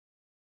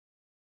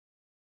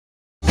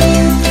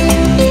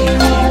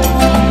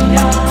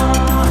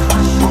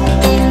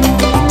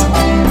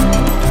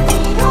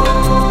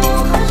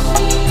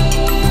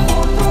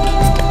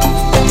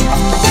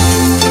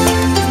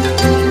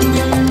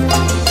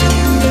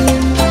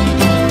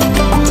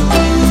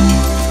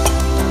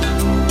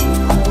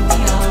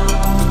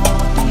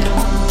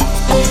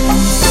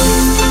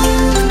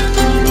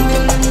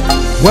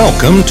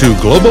Welcome to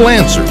Global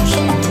Answers.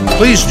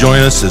 Please join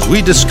us as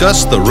we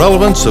discuss the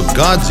relevance of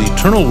God's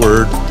eternal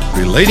Word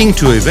relating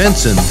to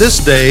events in this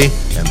day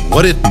and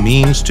what it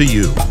means to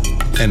you.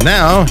 And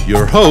now,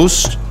 your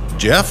hosts,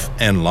 Jeff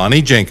and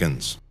Lonnie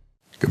Jenkins.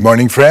 Good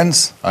morning,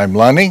 friends. I'm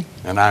Lonnie.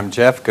 And I'm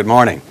Jeff. Good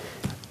morning.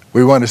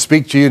 We want to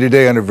speak to you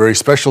today on a very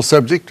special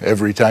subject.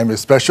 Every time is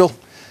special.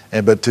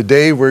 But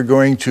today we're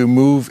going to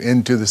move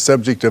into the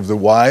subject of the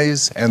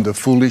wise and the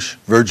foolish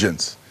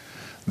virgins.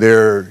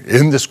 They're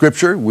in the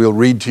scripture. We'll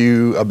read to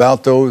you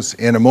about those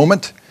in a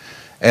moment.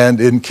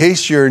 And in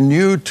case you're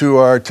new to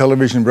our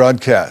television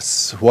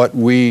broadcasts, what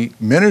we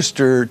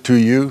minister to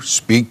you,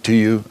 speak to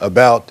you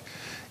about,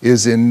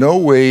 is in no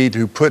way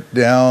to put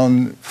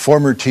down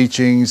former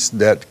teachings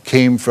that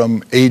came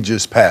from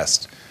ages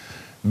past.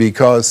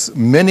 Because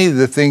many of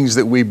the things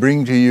that we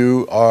bring to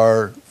you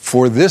are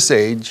for this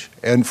age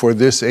and for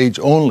this age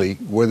only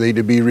were they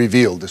to be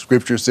revealed. The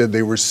scripture said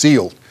they were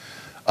sealed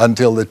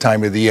until the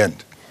time of the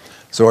end.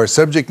 So our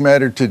subject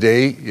matter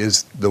today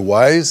is the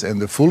wise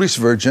and the foolish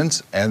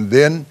virgins, and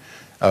then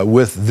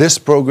with this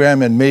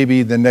program and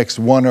maybe the next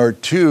one or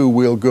two,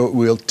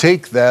 we'll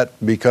take that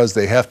because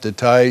they have to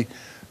tie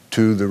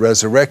to the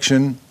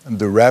resurrection,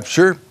 the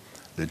rapture,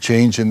 the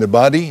change in the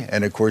body,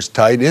 and of course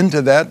tied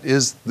into that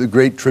is the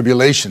Great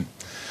Tribulation.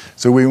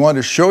 So we want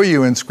to show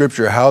you in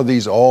Scripture how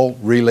these all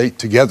relate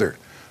together.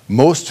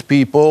 Most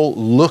people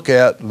look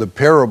at the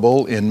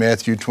parable in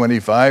Matthew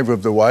 25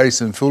 of the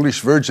wise and foolish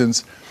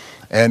virgins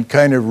and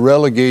kind of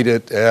relegate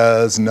it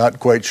as not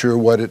quite sure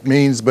what it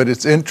means, but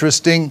it's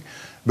interesting.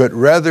 But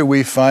rather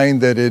we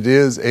find that it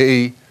is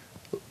a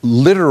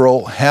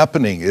literal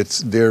happening.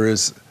 There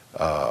is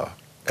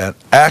an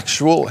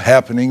actual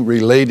happening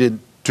related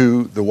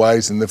to the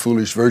wise and the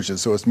foolish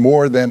virgins. So it's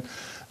more than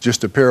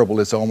just a parable.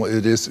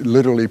 It is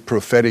literally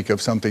prophetic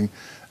of something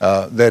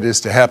that is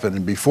to happen.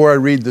 And before I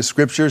read the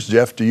scriptures,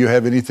 Jeff, do you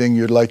have anything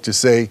you'd like to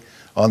say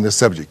on this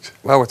subject?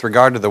 Well, with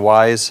regard to the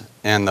wise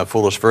and the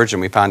foolish virgin,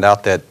 we found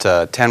out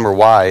that 10 were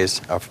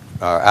wise.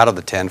 Out of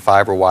the 10,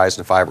 5 were wise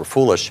and 5 were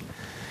foolish.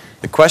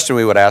 The question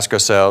we would ask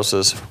ourselves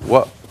is,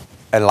 what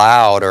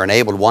allowed or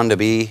enabled one to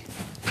be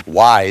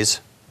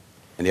wise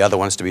and the other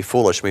ones to be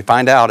foolish? We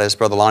find out, as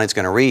Brother Lonnie's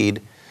going to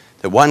read,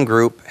 that one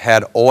group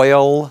had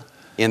oil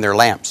in their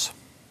lamps.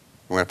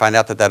 We're going to find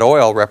out that that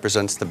oil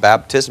represents the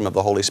baptism of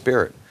the Holy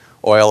Spirit.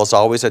 Oil is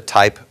always a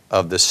type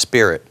of the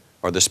Spirit,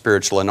 or the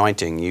spiritual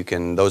anointing. You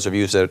can, those of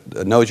you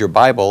that knows your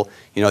Bible,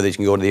 you know that you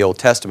can go to the Old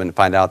Testament and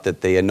find out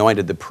that they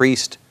anointed the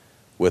priest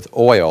with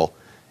oil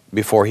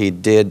before he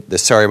did the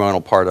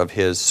ceremonial part of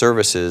his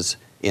services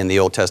in the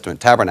Old Testament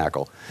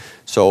tabernacle.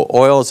 So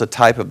oil is a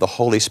type of the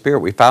Holy Spirit.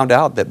 We found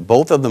out that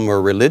both of them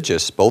were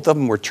religious, both of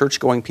them were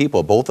church-going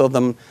people, both of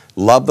them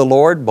loved the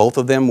Lord, both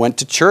of them went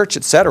to church,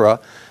 etc.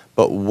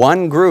 But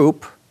one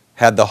group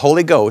had the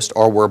Holy Ghost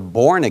or were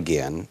born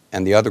again,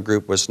 and the other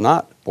group was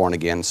not born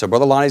again. So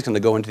Brother Lonnie's going to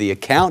go into the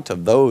account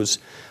of those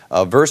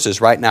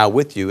verses right now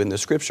with you in the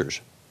Scriptures.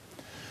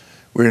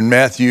 We're in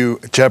Matthew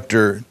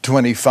chapter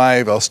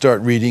 25. I'll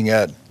start reading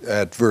at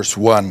verse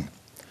 1.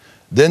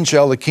 Then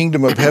shall the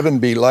kingdom of heaven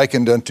be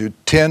likened unto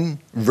 10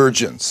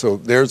 virgins. So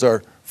there's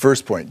our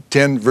first point,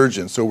 10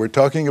 virgins. So we're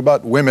talking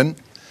about women,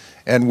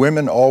 and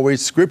women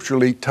always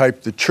scripturally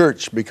type the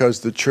church because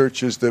the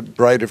church is the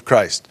bride of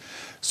Christ.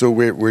 So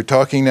we're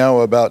talking now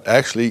about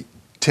actually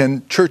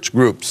 10 church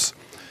groups.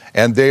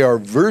 And they are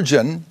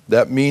virgin.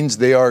 That means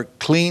they are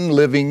clean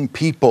living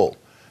people.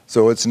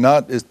 So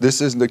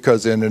this isn't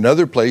because in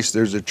another place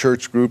there's a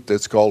church group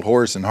that's called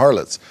whores and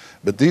harlots.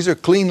 But these are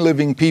clean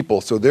living people.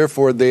 So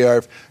therefore they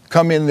have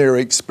come in their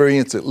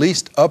experience at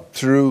least up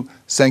through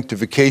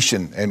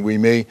sanctification. And we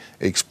may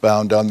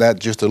expound on that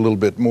just a little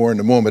bit more in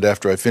a moment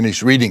after I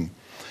finish reading.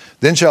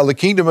 Then shall the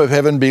kingdom of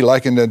heaven be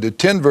likened unto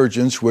 10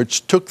 virgins,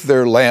 which took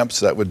their lamps,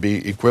 that would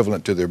be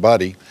equivalent to their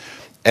body,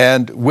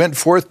 and went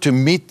forth to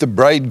meet the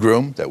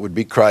bridegroom, that would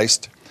be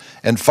Christ.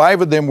 And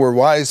 5 of them were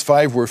wise,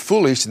 5 were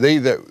foolish. They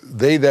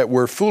that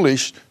were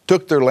foolish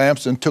took their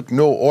lamps and took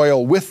no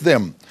oil with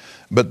them.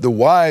 But the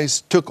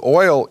wise took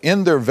oil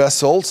in their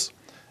vessels.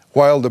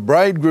 While the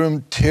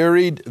bridegroom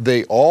tarried,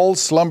 they all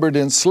slumbered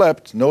and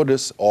slept.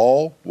 Notice,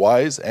 all,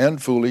 wise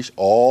and foolish,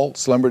 all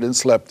slumbered and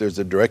slept. There's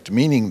a direct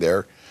meaning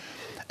there.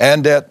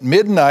 And at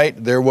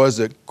midnight there was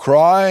a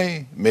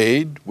cry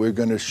made. We're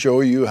going to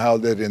show you how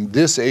that in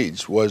this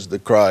age was the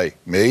cry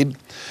made.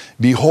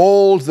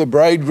 Behold, the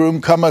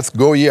bridegroom cometh,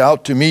 go ye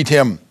out to meet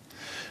him.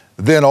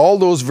 Then all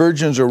those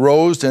virgins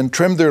arose and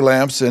trimmed their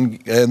lamps,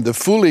 and the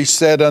foolish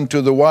said unto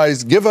the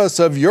wise, Give us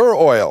of your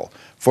oil,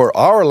 for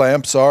our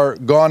lamps are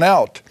gone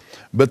out.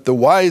 But the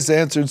wise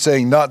answered,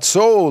 saying, Not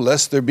so,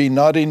 lest there be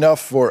not enough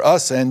for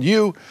us and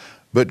you,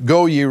 but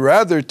go ye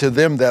rather to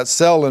them that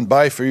sell and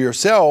buy for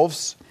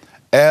yourselves.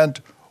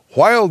 And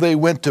while they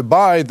went to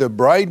buy, the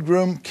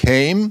bridegroom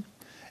came,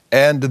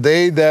 and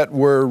they that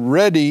were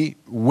ready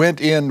went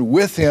in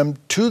with him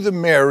to the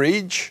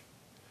marriage,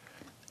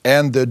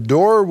 and the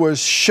door was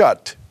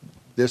shut.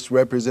 This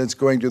represents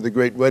going to the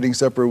great wedding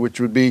supper, which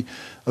would be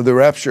the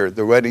rapture.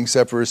 The wedding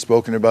supper is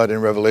spoken about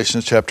in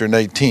Revelation chapter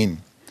 19.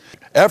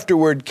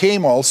 Afterward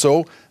came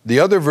also the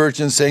other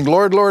virgins, saying,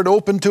 Lord, Lord,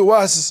 open to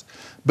us.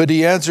 But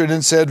he answered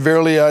and said,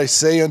 Verily I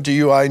say unto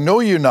you, I know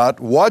you not.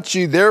 Watch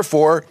ye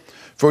therefore,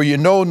 for you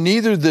know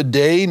neither the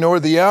day nor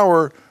the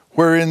hour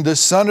wherein the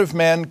Son of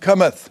Man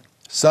cometh.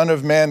 Son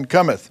of Man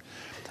cometh.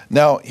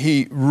 Now,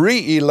 he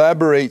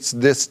re-elaborates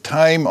this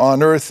time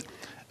on earth,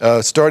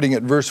 starting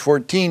at verse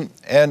 14,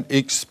 and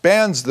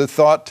expands the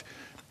thought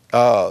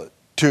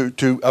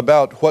to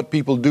about what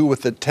people do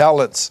with the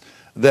talents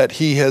that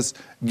he has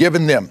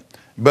given them.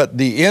 But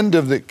the end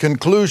of the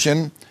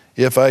conclusion,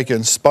 if I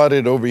can spot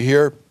it over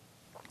here,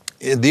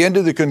 the end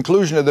of the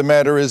conclusion of the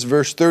matter is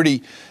verse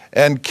 30,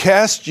 and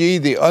cast ye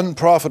the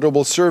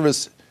unprofitable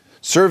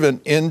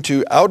servant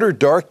into outer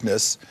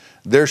darkness,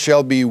 there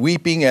shall be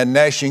weeping and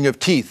gnashing of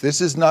teeth. This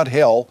is not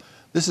hell,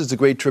 this is the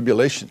great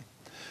tribulation.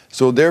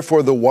 So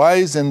therefore the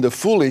wise and the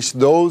foolish,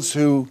 those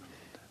who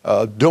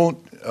don't,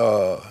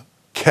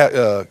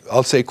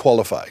 I'll say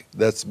qualify,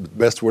 that's the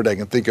best word I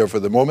can think of for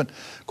the moment,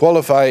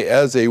 qualify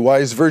as a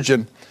wise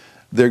virgin,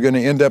 they're going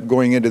to end up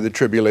going into the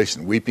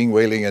tribulation, weeping,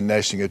 wailing, and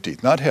gnashing of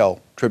teeth. Not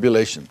hell,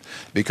 tribulation,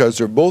 because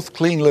they're both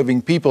clean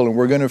living people, and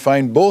we're going to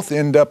find both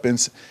end up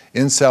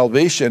in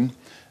salvation.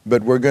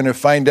 But we're going to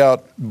find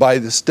out by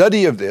the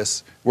study of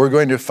this, we're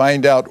going to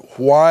find out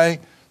why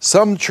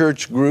some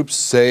church groups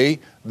say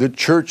the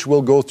church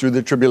will go through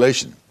the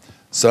tribulation.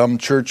 Some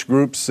church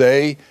groups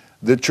say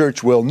the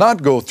church will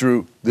not go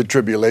through the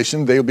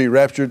tribulation. They'll be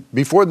raptured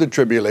before the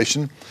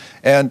tribulation.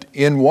 And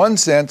in one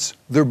sense,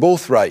 they're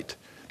both right,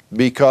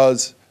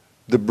 because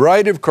the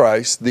bride of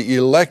Christ, the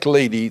elect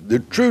lady, the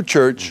true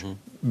church,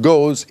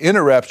 goes in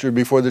a rapture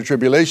before the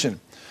tribulation.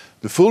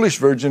 The foolish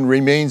virgin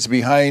remains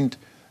behind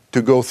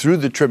to go through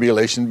the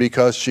tribulation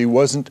because she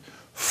wasn't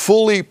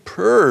fully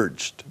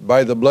purged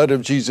by the blood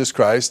of Jesus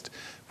Christ,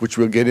 which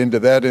we'll get into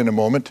that in a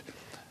moment,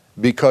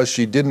 because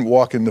she didn't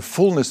walk in the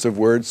fullness of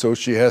word, so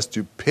she has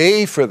to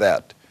pay for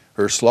that,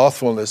 her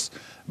slothfulness,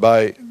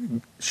 by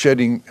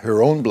shedding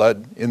her own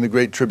blood in the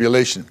great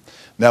tribulation.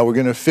 Now we're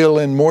going to fill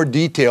in more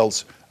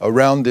details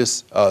around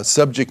this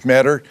subject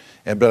matter,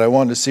 but I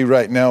want to see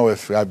right now,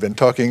 if I've been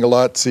talking a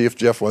lot, see if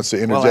Jeff wants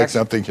to interject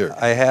something here.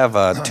 I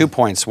have 2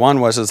 points. One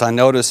was I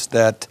noticed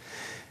that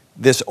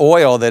this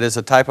oil that is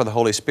a type of the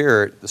Holy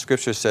Spirit, the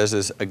Scripture says,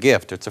 is a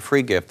gift. It's a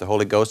free gift. The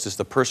Holy Ghost is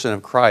the person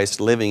of Christ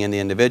living in the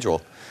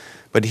individual.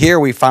 But here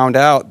we found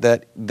out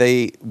that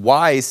the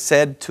wise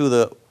said to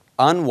the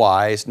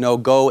unwise, no,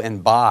 go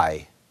and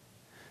buy.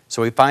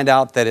 So we find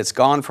out that it's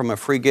gone from a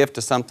free gift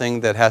to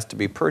something that has to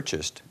be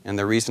purchased. And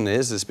the reason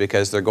is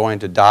because they're going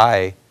to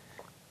die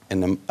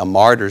in a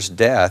martyr's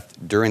death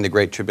during the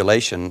Great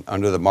Tribulation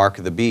under the mark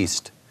of the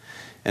beast.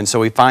 And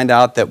so we find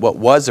out that what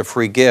was a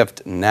free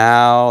gift,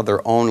 now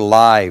their own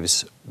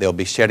lives, they'll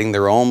be shedding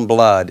their own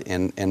blood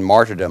in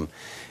martyrdom.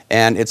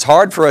 And it's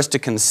hard for us to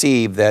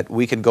conceive that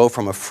we could go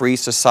from a free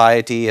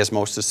society, as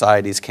most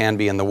societies can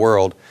be in the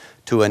world,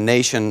 to a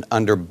nation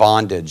under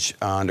bondage,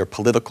 under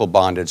political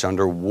bondage,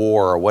 under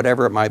war, or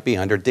whatever it might be,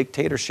 under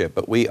dictatorship.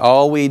 But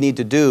all we need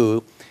to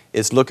do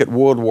is look at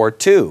World War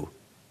II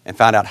and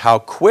find out how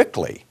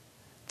quickly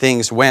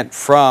things went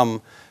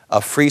from a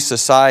free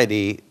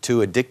society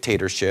to a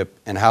dictatorship,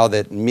 and how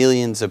that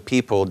millions of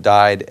people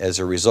died as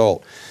a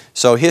result.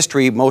 So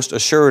history most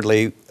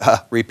assuredly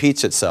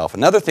repeats itself.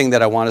 Another thing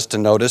that I want us to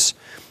notice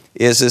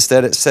is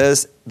that it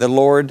says the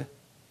Lord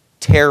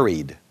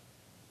tarried.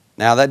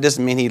 Now that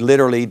doesn't mean he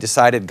literally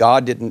decided.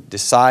 God didn't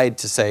decide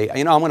to say,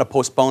 I'm going to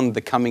postpone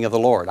the coming of the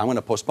Lord. I'm going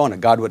to postpone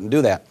it. God wouldn't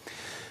do that.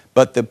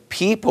 But the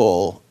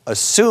people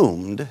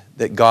assumed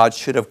that God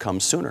should have come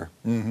sooner.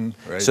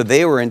 Right. So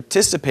they were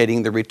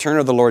anticipating the return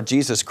of the Lord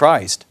Jesus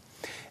Christ.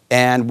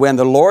 And when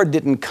the Lord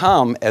didn't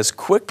come as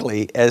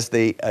quickly as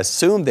they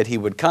assumed that he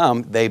would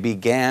come, they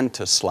began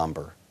to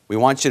slumber. We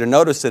want you to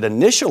notice that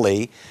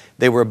initially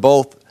they were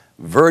both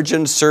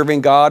virgins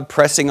serving God,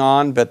 pressing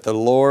on, but the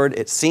Lord,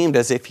 it seemed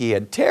as if he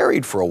had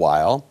tarried for a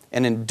while.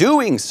 And in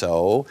doing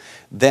so,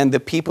 then the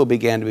people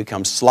began to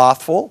become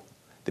slothful.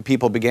 The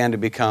people began to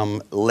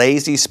become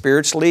lazy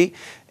spiritually.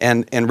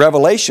 And in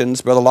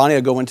Revelations, Brother Lonnie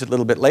will go into it a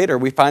little bit later,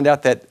 we find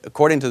out that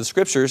according to the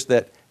Scriptures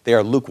that they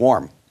are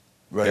lukewarm.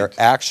 Right. They're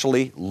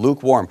actually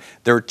lukewarm.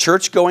 They're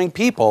church-going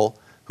people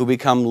who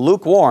become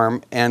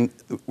lukewarm, and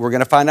we're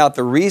going to find out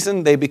the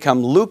reason they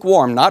become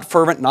lukewarm, not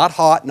fervent, not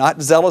hot,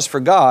 not zealous for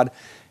God,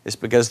 is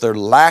because they're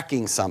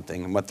lacking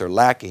something. And what they're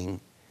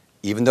lacking,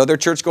 even though they're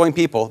church-going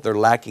people, they're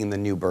lacking the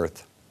new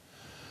birth.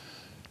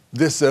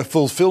 This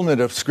fulfillment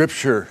of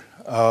Scripture,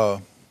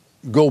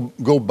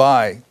 go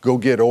buy, go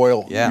get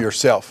oil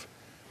yourself.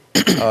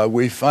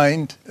 We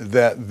find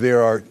that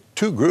there are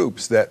two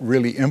groups that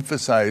really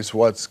emphasize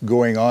what's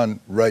going on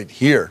right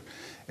here.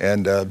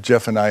 And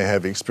Jeff and I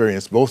have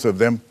experienced both of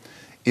them,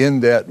 in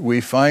that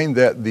we find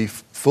that the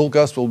Full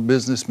Gospel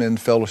Businessmen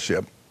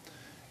Fellowship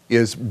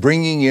is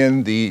bringing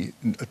in the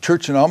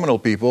church nominal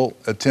people,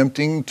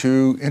 attempting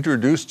to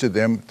introduce to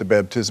them the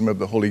baptism of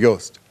the Holy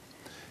Ghost.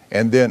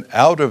 And then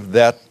out of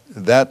that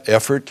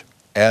effort,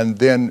 and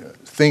then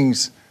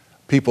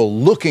people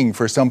looking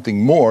for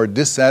something more,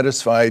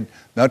 dissatisfied,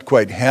 not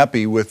quite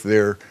happy with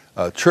their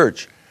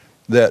church,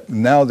 that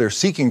now they're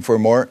seeking for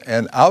more,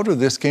 and out of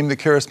this came the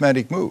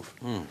charismatic move.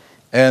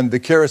 And the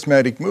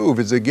charismatic move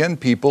is, again,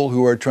 people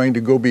who are trying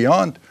to go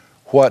beyond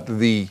what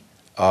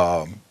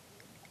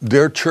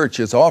their church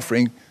is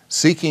offering,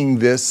 seeking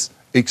this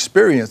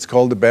experience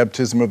called the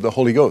baptism of the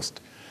Holy Ghost.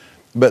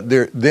 But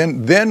there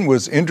then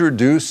was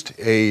introduced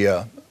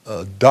a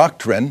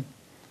doctrine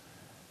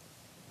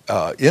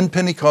in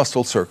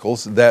Pentecostal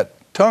circles that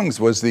tongues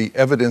was the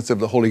evidence of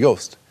the Holy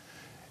Ghost,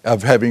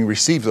 of having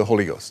received the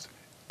Holy Ghost.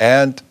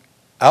 And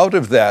out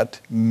of that,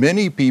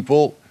 many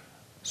people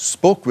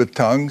spoke with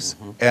tongues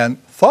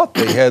and thought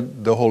they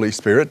had the Holy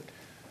Spirit,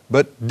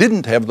 but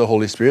didn't have the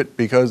Holy Spirit,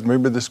 because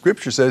remember the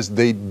scripture says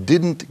they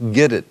didn't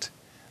get it.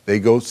 They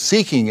go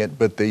seeking it,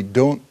 but they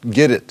don't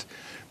get it.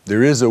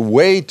 There is a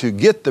way to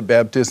get the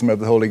baptism of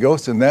the Holy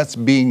Ghost, and that's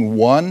being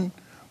one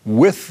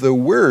with the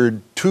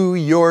Word to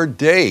your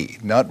day,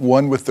 not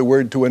one with the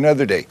Word to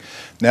another day.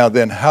 Now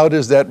then, how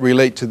does that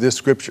relate to this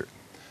scripture?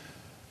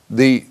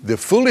 The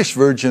foolish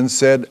virgin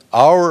said,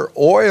 our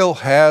oil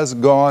has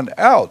gone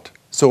out.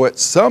 So at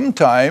some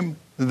time,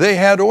 they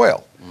had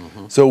oil.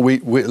 So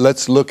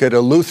let's look at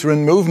a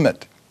Lutheran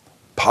movement.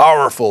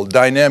 Powerful,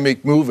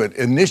 dynamic movement,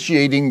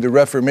 initiating the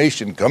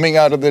Reformation, coming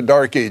out of the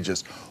Dark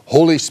Ages.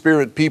 Holy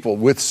Spirit people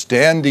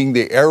withstanding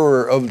the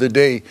error of the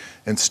day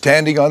and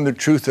standing on the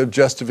truth of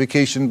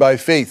justification by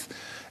faith.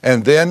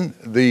 And then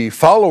the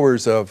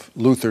followers of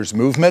Luther's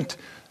movement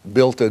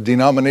built a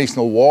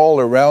denominational wall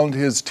around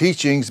his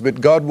teachings,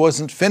 but God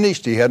wasn't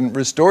finished. He hadn't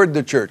restored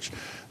the church.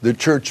 The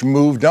church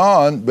moved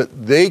on,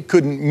 but they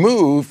couldn't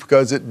move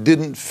because it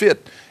didn't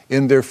fit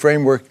in their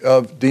framework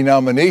of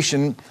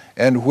denomination.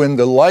 And when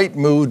the light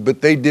moved,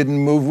 but they didn't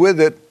move with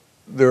it,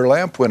 their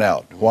lamp went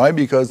out. Why?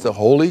 Because the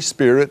Holy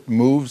Spirit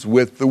moves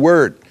with the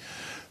Word.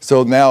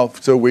 So now,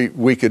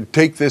 we could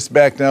take this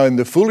back now. In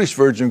the foolish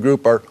virgin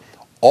group are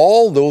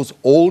all those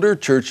older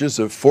churches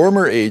of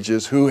former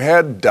ages who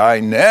had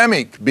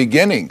dynamic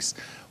beginnings,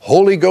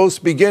 Holy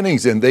Ghost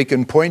beginnings, and they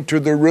can point to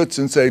the roots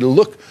and say,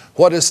 look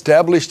what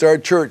established our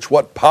church,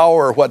 what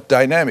power, what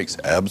dynamics.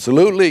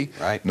 Absolutely.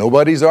 Right.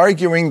 Nobody's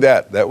arguing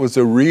that. That was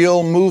a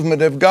real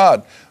movement of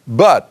God.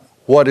 But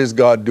what is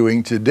God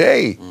doing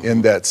today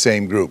in that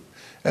same group?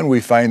 And we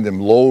find them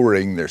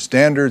lowering their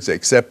standards,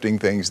 accepting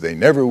things they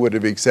never would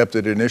have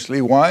accepted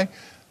initially. Why?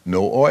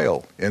 No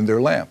oil in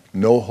their lamp,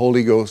 no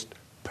Holy Ghost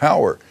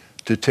power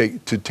to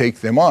take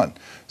them on.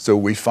 So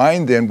we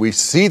find then, we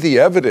see the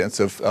evidence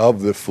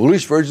of the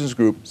foolish virgins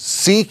group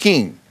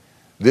seeking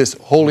this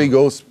Holy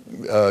Ghost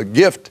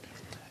gift,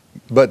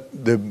 but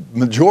the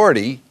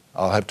majority,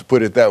 I'll have to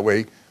put it that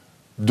way,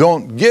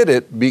 don't get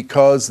it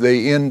because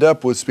they end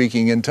up with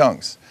speaking in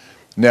tongues.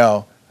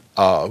 Now,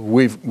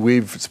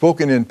 we've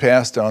spoken in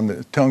past on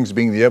the tongues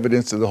being the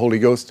evidence of the Holy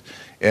Ghost,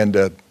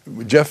 and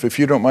Jeff, if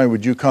you don't mind,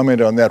 would you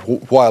comment on that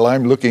while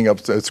I'm looking up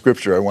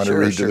scripture I want to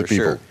read to the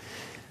people?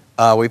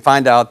 Sure. We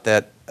find out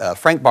that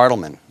Frank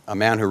Bartleman, a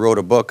man who wrote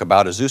a book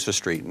about Azusa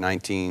Street, the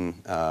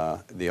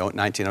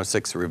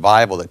 1906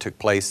 revival that took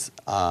place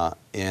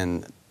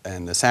in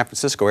the San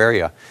Francisco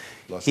area,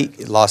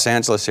 Los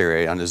Angeles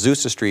area, on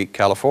Azusa Street,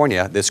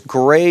 California, this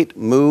great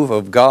move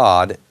of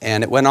God,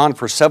 and it went on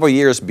for several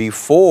years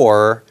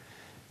before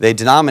they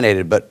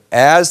denominated. But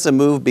as the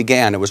move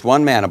began, it was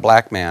one man, a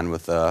black man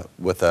with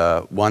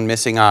one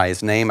missing eye.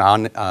 His name,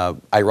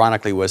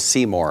 ironically, was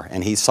Seymour,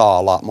 and he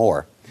saw a lot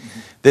more.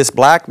 This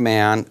black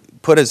man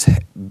put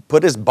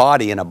his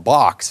body in a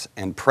box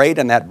and prayed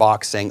in that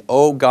box, saying,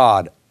 "Oh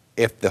God,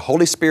 if the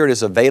Holy Spirit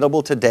is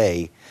available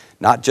today,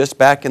 not just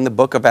back in the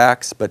book of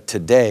Acts, but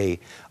today,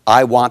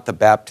 I want the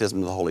baptism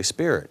of the Holy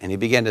Spirit." And he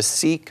began to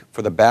seek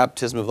for the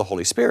baptism of the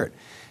Holy Spirit.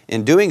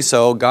 In doing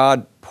so,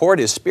 God poured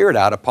His Spirit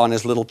out upon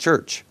His little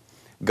church.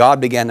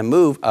 God began to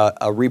move.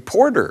 A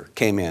reporter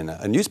came in,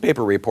 a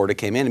newspaper reporter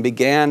came in and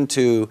began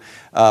to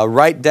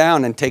write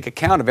down and take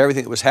account of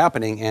everything that was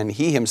happening, and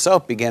he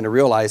himself began to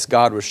realize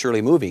God was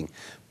surely moving.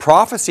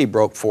 Prophecy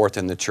broke forth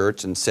in the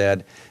church and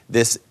said,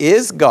 this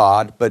is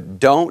God, but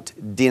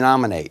don't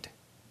denominate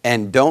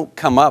and don't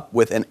come up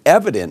with an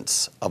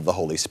evidence of the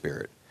Holy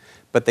Spirit.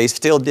 But they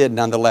still did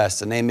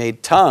nonetheless, and they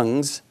made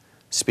tongues,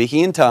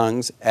 speaking in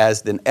tongues,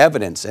 as an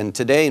evidence. And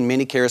today in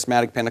many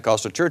charismatic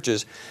Pentecostal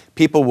churches,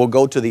 people will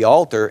go to the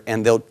altar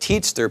and they'll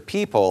teach their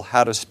people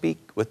how to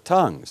speak with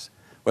tongues,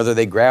 whether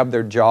they grab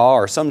their jaw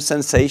or some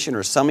sensation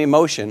or some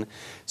emotion.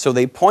 So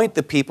they point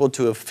the people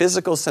to a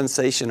physical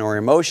sensation or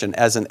emotion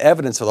as an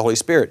evidence of the Holy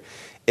Spirit.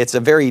 It's a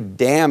very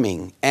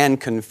damning and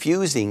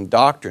confusing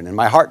doctrine. And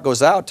my heart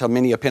goes out to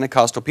many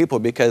Pentecostal people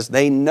because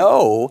they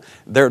know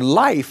their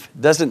life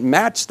doesn't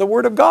match the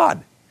Word of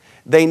God.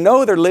 They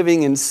know they're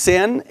living in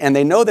sin, and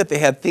they know that they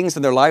have things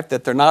in their life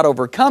that they're not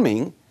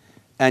overcoming,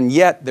 and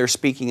yet they're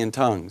speaking in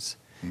tongues.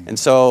 And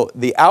so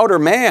the outer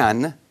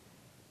man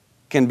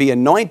can be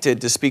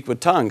anointed to speak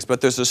with tongues,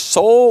 but there's a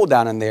soul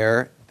down in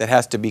there that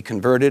has to be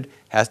converted,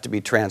 has to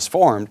be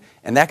transformed,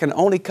 and that can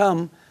only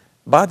come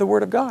by the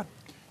Word of God.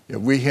 Yeah,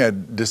 we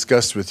had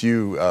discussed with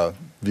you,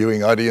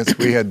 viewing audience,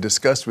 we had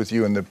discussed with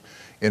you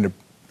in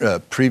a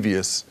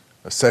previous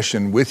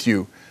session with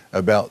you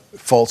about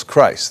false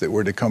Christs that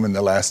were to come in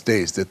the last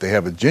days, that they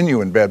have a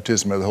genuine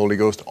baptism of the Holy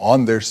Ghost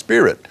on their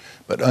spirit,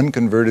 but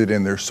unconverted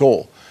in their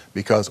soul,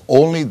 because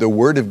only the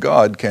Word of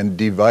God can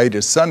divide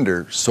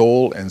asunder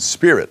soul and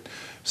spirit.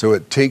 So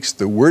it takes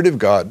the Word of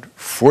God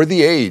for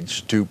the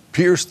age to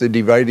pierce the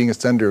dividing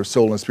asunder of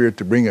soul and spirit,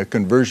 to bring a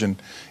conversion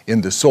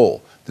in the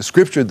soul. The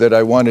scripture that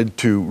I wanted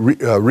to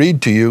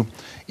read to you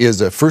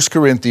is 1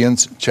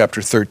 Corinthians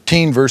chapter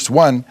 13, verse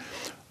 1.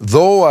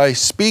 Though I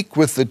speak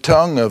with the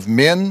tongue of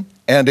men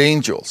and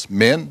angels,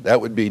 men,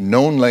 that would be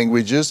known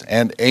languages,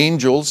 and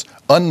angels,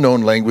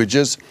 unknown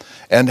languages,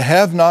 and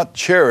have not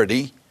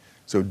charity,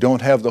 so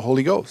don't have the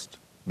Holy Ghost,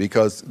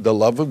 because the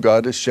love of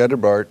God is shed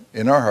abroad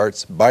in our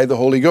hearts by the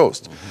Holy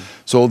Ghost.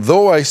 So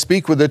though I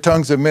speak with the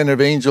tongues of men and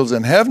of angels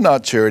and have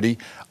not charity,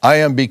 I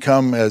am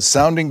become as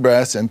sounding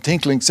brass and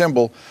tinkling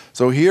cymbal.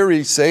 So here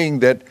he's saying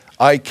that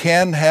I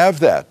can have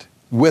that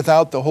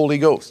without the Holy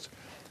Ghost.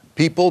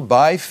 People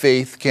by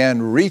faith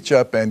can reach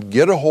up and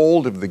get a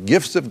hold of the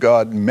gifts of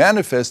God,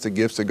 manifest the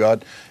gifts of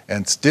God,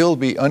 and still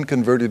be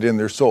unconverted in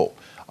their soul.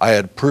 I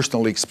had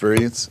personal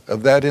experience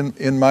of that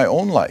in my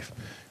own life.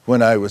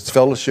 When I was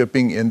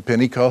fellowshipping in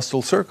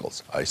Pentecostal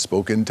circles, I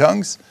spoke in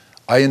tongues,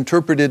 I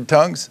interpreted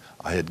tongues,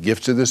 I had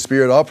gifts of the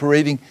Spirit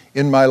operating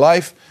in my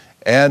life,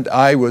 and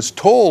I was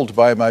told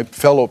by my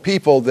fellow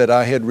people that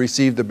I had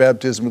received the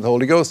baptism of the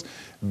Holy Ghost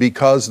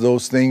because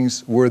those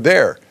things were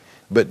there.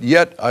 But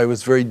yet I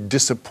was very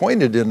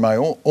disappointed in my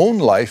own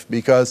life,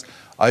 because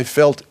I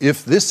felt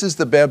if this is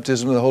the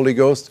baptism of the Holy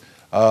Ghost,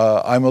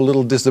 I'm a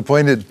little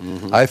disappointed.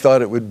 I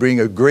thought it would bring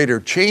a greater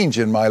change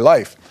in my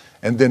life.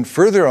 And then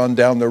further on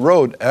down the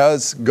road,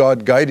 as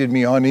God guided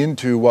me on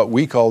into what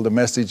we call the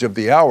message of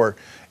the hour,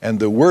 and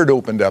the Word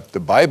opened up, the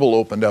Bible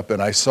opened up,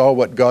 and I saw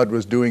what God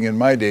was doing in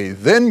my day,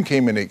 then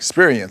came an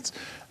experience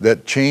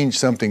that changed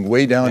something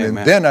way down. Amen.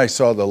 And then I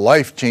saw the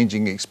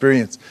life-changing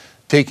experience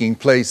taking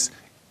place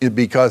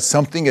because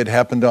something had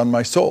happened on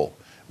my soul.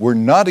 We're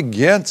not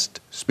against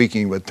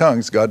speaking with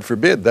tongues, God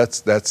forbid.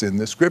 That's in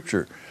the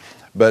Scripture.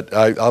 But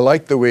I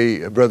like the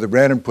way Brother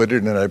Branham put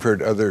it, and I've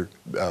heard other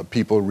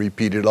people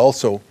repeat it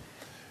also.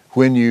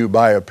 When you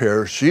buy a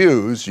pair of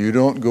shoes, you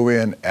don't go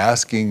in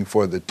asking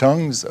for the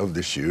tongues of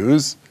the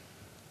shoes.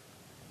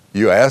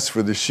 You ask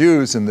for the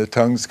shoes, and the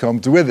tongues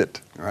comes with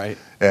it. Right.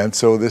 And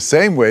so the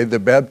same way, the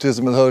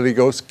baptism of the Holy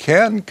Ghost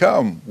can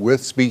come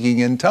with speaking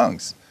in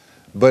tongues,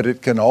 but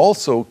it can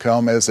also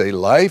come as a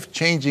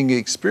life-changing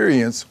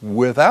experience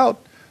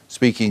without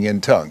speaking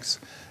in tongues.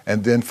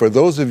 And then for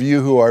those of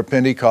you who are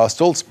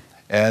Pentecostals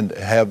and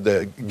have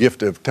the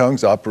gift of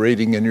tongues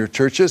operating in your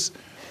churches,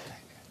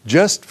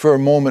 just for a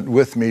moment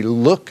with me,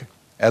 look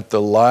at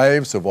the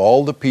lives of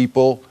all the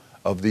people,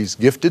 of these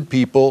gifted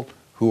people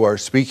who are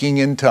speaking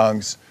in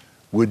tongues.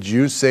 Would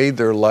you say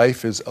their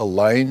life is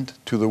aligned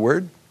to the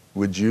Word?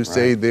 Would you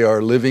say they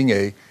are living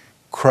a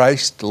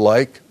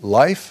Christ-like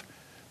life?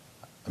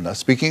 I'm not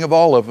speaking of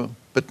all of them,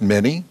 but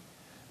many.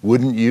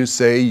 Wouldn't you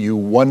say you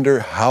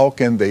wonder how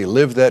can they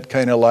live that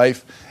kind of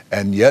life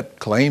and yet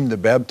claim the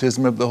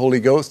baptism of the Holy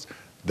Ghost?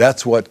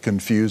 That's what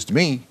confused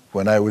me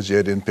when I was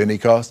yet in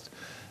Pentecost,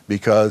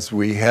 because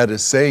we had a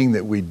saying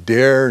that we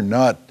dare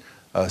not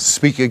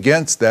speak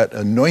against that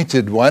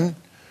anointed one,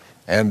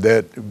 and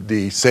that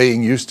the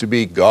saying used to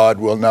be, God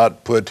will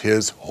not put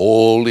His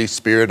Holy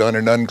Spirit on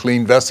an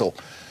unclean vessel.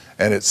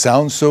 And it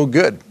sounds so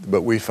good,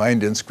 but we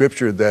find in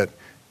Scripture that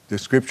the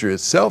Scripture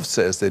itself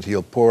says that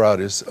He'll pour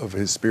out of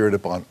His Spirit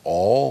upon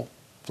all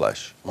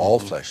flesh, all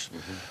flesh.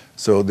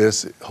 So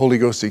this Holy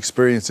Ghost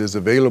experience is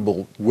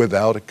available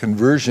without a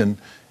conversion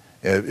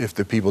if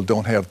the people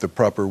don't have the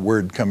proper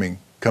Word coming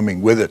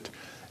with it.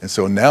 And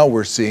so now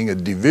we're seeing a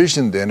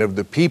division then of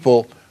the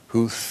people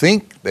who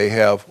think they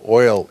have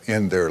oil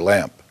in their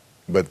lamp,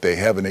 but they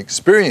have an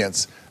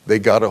experience. They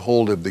got a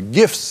hold of the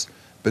gifts,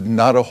 but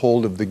not a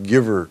hold of the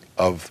giver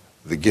of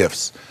the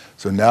gifts.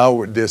 So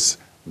now this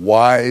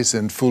wise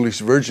and foolish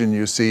virgin,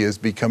 you see, is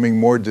becoming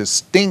more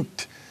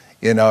distinct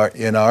in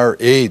our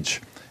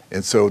age.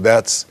 And so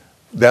that's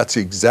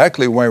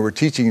exactly why we're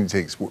teaching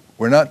things.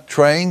 We're not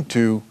trying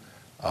to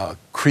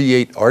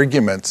create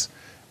arguments.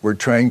 We're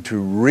trying to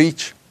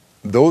reach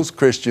those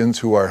Christians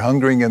who are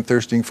hungering and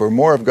thirsting for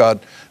more of God,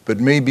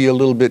 but may be a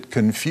little bit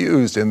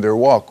confused in their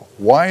walk.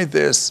 Why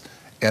this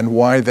and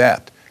why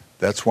that?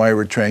 That's why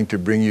we're trying to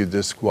bring you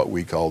this, what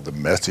we call the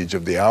message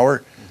of the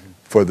hour,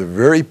 for the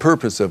very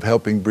purpose of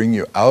helping bring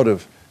you out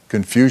of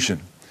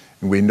confusion.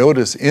 And we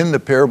notice in the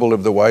parable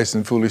of the wise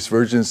and foolish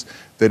virgins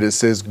that it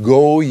says,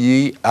 go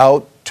ye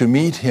out to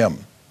meet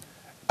him.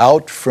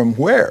 Out from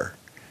where?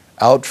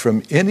 Out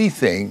from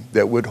anything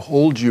that would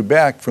hold you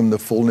back from the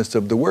fullness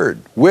of the Word,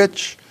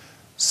 which,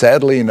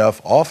 sadly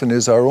enough, often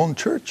is our own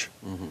church.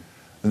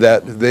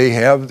 That they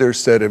have their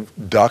set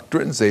of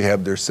doctrines, they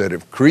have their set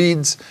of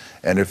creeds,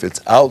 and if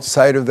it's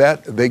outside of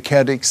that, they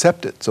can't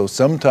accept it. So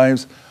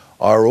sometimes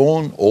our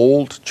own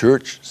old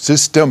church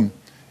system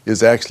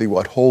is actually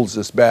what holds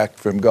us back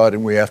from God,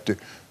 and we have to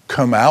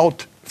come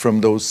out from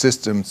those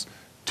systems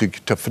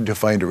to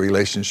find a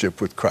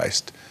relationship with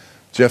Christ.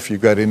 Jeff, you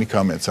got any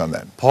comments on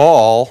that?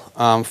 Paul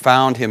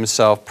found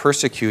himself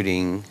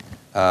persecuting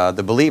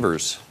the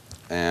believers,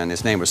 and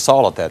his name was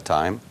Saul at that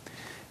time.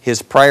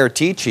 His prior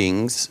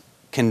teachings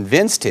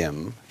convinced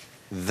him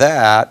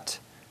that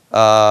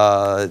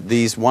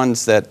these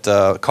ones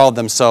that called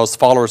themselves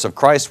followers of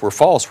Christ were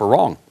false, were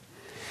wrong.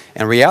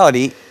 In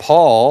reality,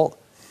 Paul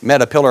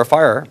met a pillar of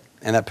fire,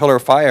 and that pillar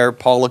of fire,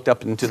 Paul looked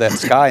up into that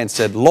sky and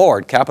said,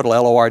 Lord, capital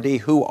L-O-R-D,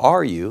 who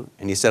are you?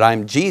 And he said,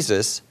 I'm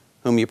Jesus,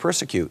 whom you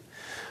persecute.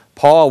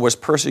 Paul was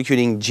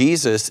persecuting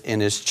Jesus in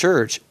his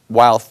church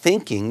while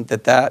thinking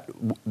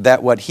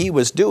that what he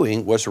was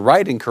doing was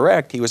right and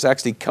correct. He was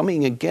actually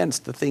coming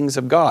against the things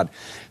of God.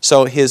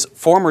 So his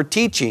former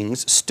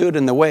teachings stood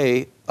in the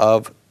way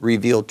of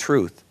revealed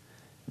truth.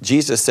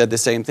 Jesus said the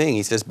same thing.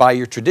 He says, by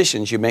your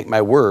traditions you make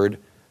my word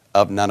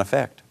of none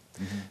effect.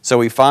 Mm-hmm. So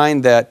we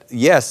find that,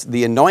 yes,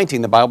 the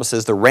anointing, the Bible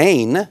says the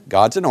rain,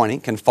 God's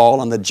anointing, can fall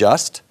on the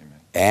just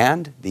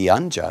and the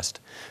unjust.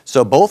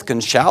 So both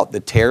can shout, the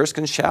tares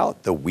can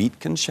shout, the wheat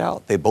can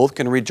shout, they both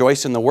can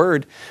rejoice in the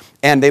word,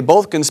 and they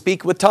both can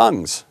speak with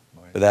tongues.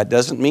 But that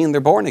doesn't mean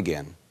they're born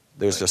again.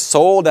 There's a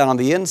soul down on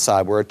the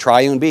inside. We're a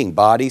triune being,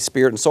 body,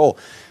 spirit, and soul.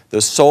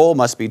 The soul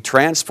must be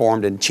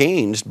transformed and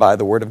changed by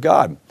the word of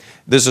God.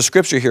 There's a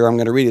scripture here I'm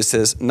going to read. It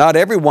says, not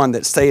everyone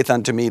that saith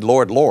unto me,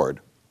 Lord, Lord,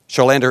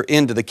 shall enter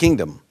into the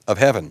kingdom of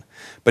heaven,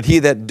 but he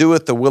that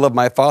doeth the will of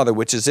my Father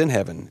which is in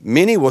heaven.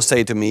 Many will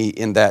say to me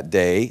in that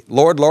day,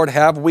 Lord, Lord,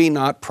 have we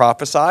not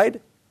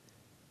prophesied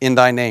in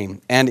thy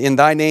name? And in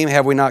thy name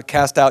have we not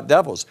cast out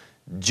devils?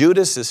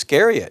 Judas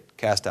Iscariot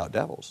cast out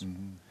devils.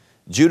 Mm-hmm.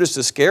 Judas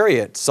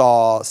Iscariot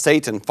saw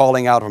Satan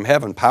falling out from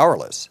heaven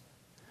powerless.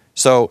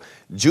 So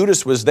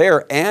Judas was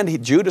there,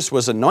 and Judas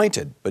was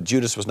anointed, but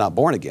Judas was not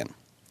born again.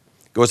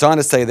 Goes on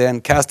to say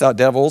then, cast out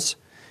devils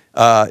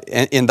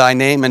in thy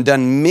name, and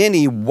done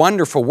many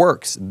wonderful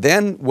works.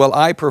 Then will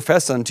I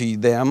profess unto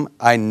them,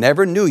 I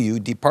never knew you.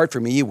 Depart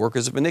from me, ye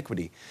workers of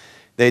iniquity.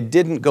 They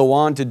didn't go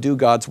on to do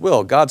God's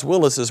will. God's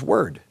will is His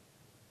word.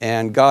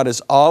 And God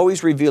is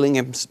always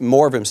revealing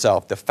more of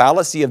Himself. The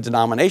fallacy of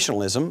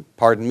denominationalism,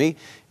 pardon me,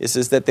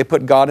 is that they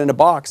put God in a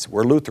box.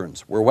 We're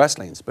Lutherans, we're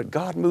Wesleyans, but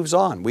God moves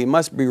on. We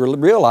must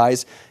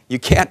realize you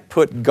can't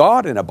put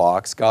God in a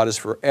box. God is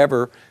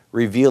forever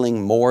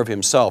revealing more of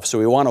Himself. So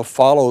we want to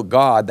follow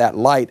God, that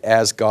light,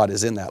 as God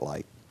is in that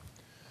light.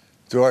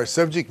 So our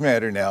subject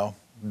matter now,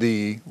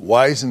 the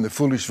wise and the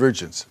foolish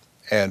virgins.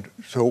 And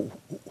so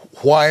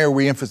why are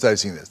we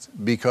emphasizing this?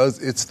 Because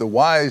it's the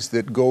wise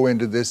that go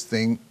into this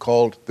thing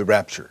called the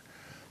rapture.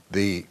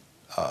 The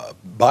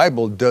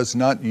Bible does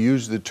not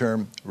use the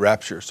term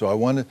rapture. So I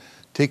want to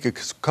take a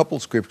couple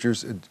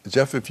scriptures.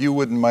 Jeff, if you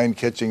wouldn't mind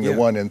catching the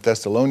one in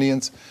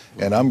Thessalonians,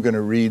 and I'm going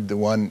to read the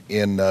one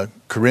in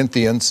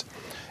Corinthians.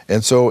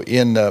 And so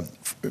in 1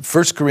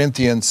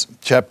 Corinthians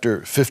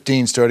chapter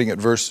 15, starting at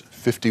verse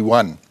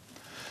 51,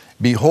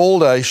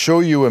 behold, I show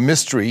you a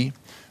mystery.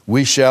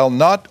 We shall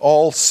not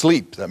all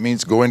sleep, that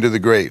means go into the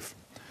grave,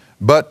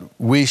 but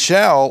we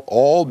shall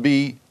all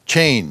be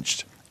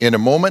changed in a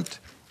moment,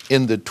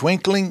 in the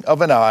twinkling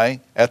of an eye,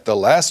 at the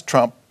last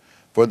trump,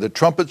 for the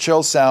trumpet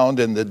shall sound,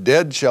 and the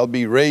dead shall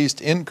be raised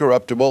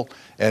incorruptible,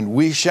 and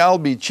we shall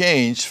be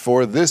changed,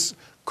 for this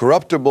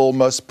corruptible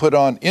must put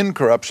on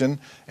incorruption,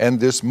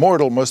 and this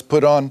mortal must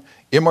put on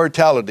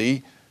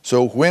immortality.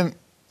 So when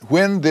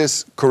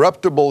this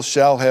corruptible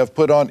shall have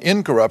put on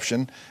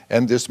incorruption,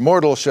 and this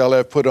mortal shall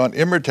have put on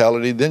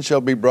immortality, then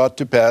shall be brought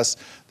to pass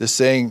the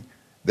saying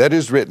that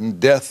is written,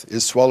 death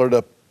is swallowed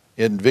up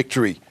in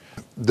victory.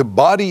 The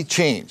body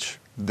change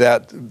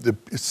that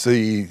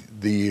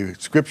the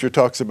scripture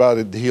talks about,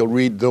 it, he'll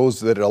read those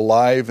that are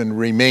alive and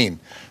remain.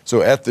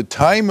 So at the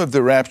time of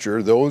the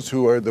rapture, those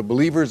who are the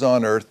believers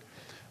on earth,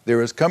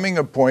 there is coming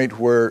a point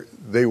where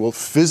they will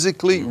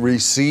physically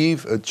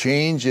receive a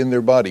change in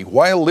their body.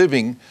 While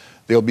living,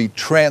 they'll be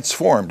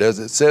transformed, as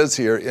it says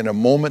here, in a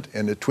moment,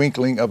 in a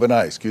twinkling of an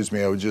eye. Excuse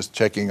me, I was just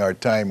checking our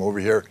time over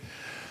here.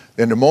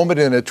 In a moment,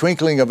 in a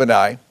twinkling of an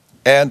eye,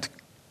 and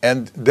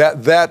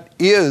that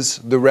is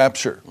the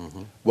rapture.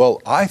 Mm-hmm.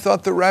 Well, I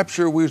thought the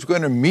rapture was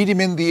going to meet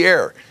him in the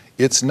air.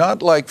 It's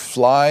not like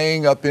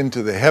flying up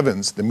into the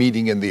heavens, the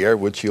meeting in the air,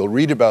 which you'll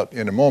read about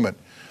in a moment,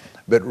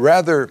 but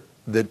rather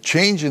the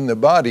change in the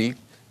body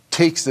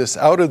takes us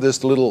out of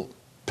this little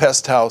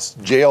pest house,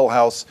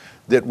 jailhouse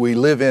that we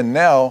live in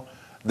now,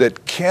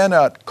 that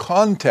cannot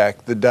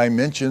contact the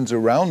dimensions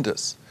around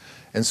us.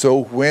 And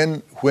so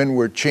when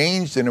we're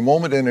changed in a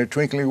moment, in a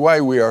twinkling of an eye,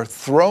 we are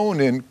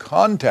thrown in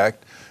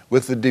contact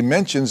with the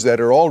dimensions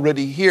that are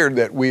already here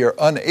that we are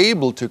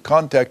unable to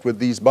contact with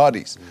these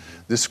bodies.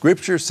 Mm-hmm. The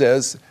scripture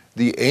says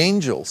the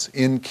angels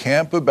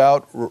encamp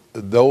about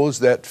those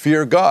that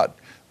fear God.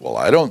 Well,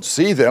 I don't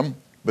see them,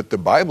 but the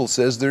Bible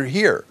says they're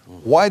here.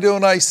 Mm-hmm. Why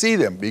don't I see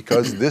them?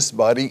 Because this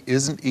body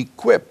isn't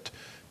equipped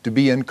to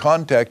be in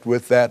contact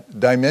with that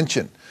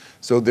dimension.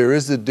 So there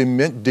is the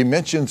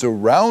dimensions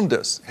around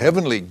us,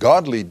 heavenly,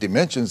 godly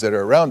dimensions that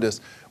are around us,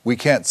 we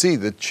can't see.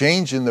 The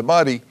change in the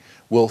body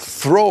will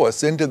throw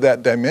us into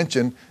that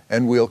dimension,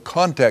 and we'll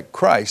contact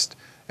Christ,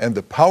 and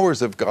the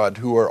powers of God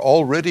who are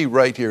already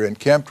right here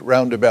encamped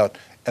round about.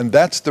 And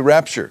that's the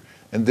rapture.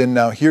 And then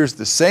now here's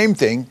the same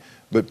thing,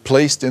 but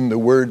placed in the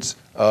words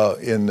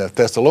in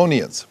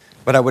Thessalonians.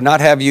 But I would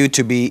not have you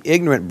to be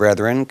ignorant,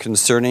 brethren,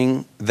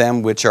 concerning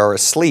them which are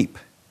asleep,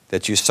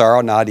 that you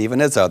sorrow not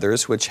even as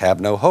others which have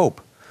no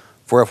hope.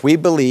 For if we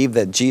believe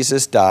that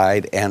Jesus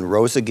died and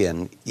rose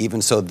again,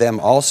 even so them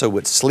also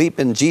which sleep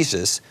in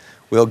Jesus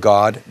will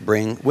God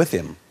bring with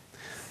him.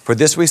 For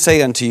this we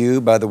say unto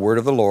you by the word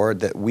of the Lord,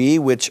 that we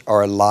which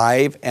are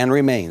alive and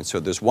remain, so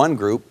there's one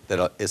group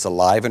that is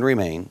alive and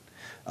remain,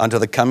 unto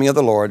the coming of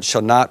the Lord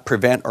shall not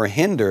prevent or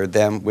hinder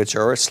them which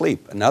are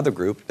asleep, another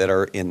group that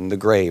are in the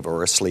grave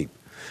or asleep.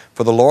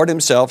 For the Lord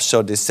himself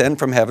shall descend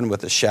from heaven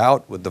with a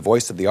shout, with the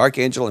voice of the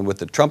archangel, and with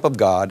the trump of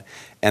God,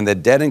 and the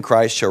dead in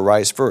Christ shall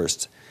rise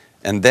first.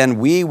 And then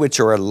we which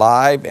are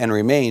alive and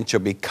remain shall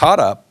be caught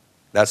up.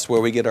 That's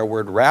where we get our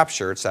word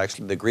rapture. It's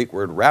actually the Greek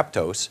word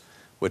raptos,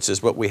 which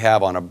is what we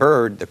have on a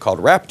bird. They're called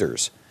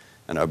raptors.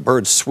 And a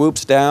bird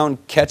swoops down,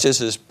 catches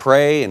his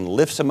prey, and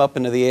lifts him up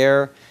into the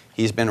air.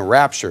 He's been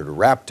raptured,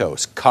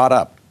 raptos, caught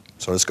up.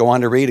 So let's go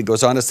on to read. It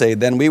goes on to say,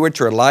 then we which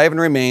are alive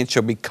and remain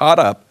shall be caught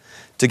up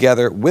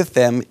together with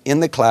them in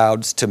the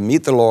clouds to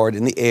meet the Lord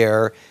in the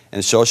air,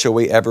 and so shall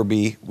we ever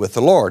be with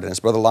the Lord. And as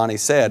Brother Lonnie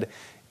said,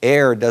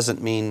 air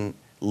doesn't mean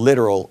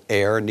literal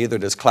air, neither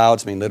does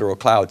clouds mean literal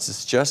clouds.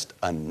 It's just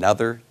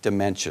another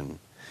dimension.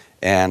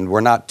 And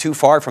we're not too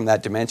far from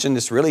that dimension.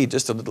 It's really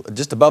just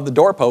above the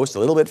doorpost, a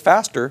little bit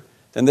faster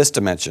than this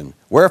dimension.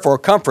 Wherefore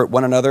comfort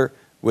one another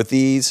with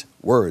these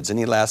words.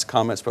 Any last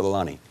comments, Brother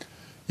Lonnie?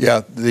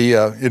 Yeah,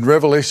 in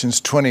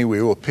Revelations 20,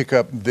 we will pick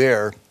up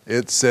there.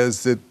 It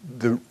says that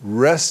the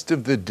rest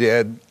of the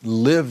dead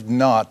lived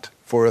not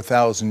for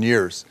 1,000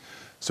 years.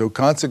 So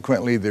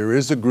consequently, there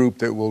is a group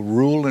that will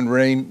rule and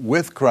reign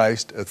with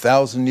Christ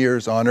 1,000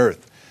 years on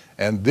earth.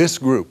 And this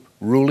group,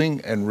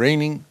 ruling and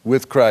reigning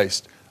with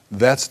Christ,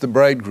 that's the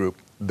bride group.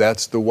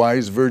 That's the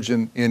wise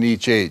virgin in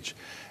each age.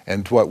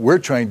 And what we're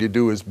trying to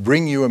do is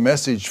bring you a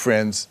message,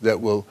 friends,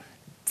 that will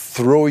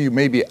throw you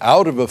maybe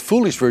out of a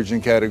foolish virgin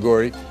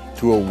category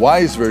to a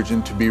wise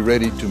virgin to be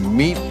ready to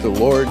meet the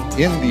Lord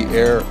in the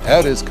air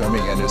at his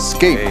coming and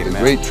escape the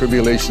great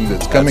tribulation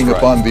that's coming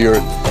upon the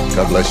earth.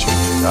 God bless you.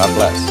 God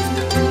bless.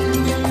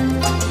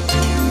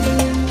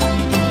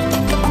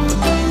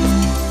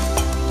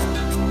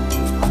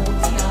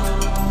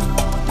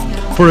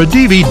 For a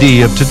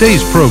DVD of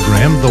today's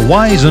program, The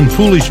Wise and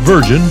Foolish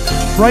Virgin,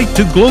 write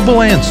to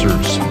Global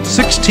Answers,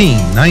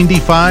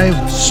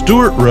 1695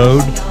 Stewart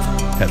Road,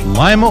 at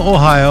Lima,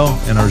 Ohio,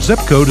 and our zip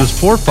code is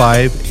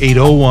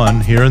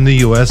 45801 here in the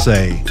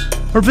USA.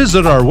 Or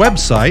visit our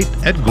website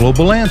at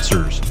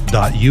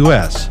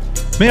globalanswers.us.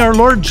 May our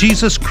Lord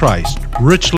Jesus Christ richly